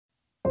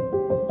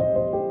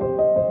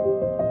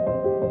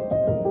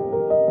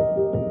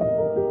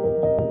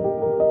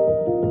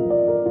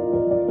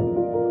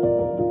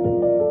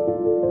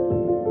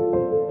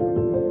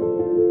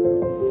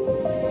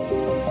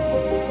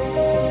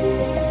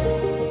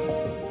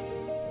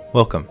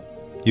Welcome.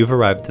 You've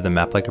arrived to the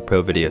Map Like a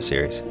Pro video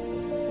series.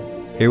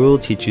 Here we will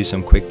teach you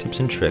some quick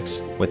tips and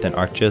tricks within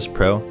ArcGIS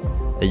Pro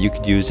that you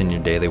could use in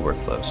your daily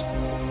workflows.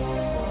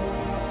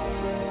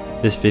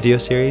 This video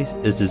series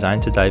is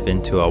designed to dive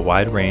into a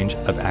wide range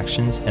of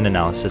actions and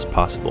analysis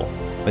possible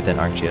within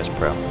ArcGIS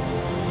Pro.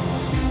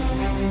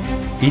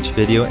 Each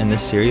video in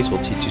this series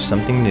will teach you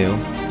something new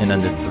in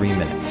under 3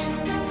 minutes.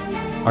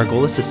 Our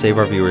goal is to save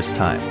our viewers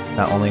time,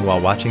 not only while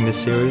watching this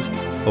series,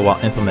 but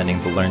while implementing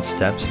the learned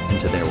steps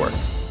into their work.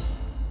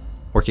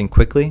 Working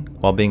quickly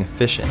while being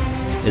efficient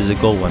is a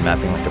goal when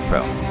mapping like a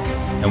pro,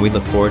 and we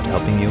look forward to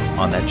helping you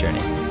on that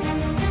journey.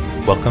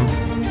 Welcome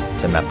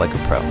to Map Like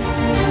a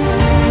Pro.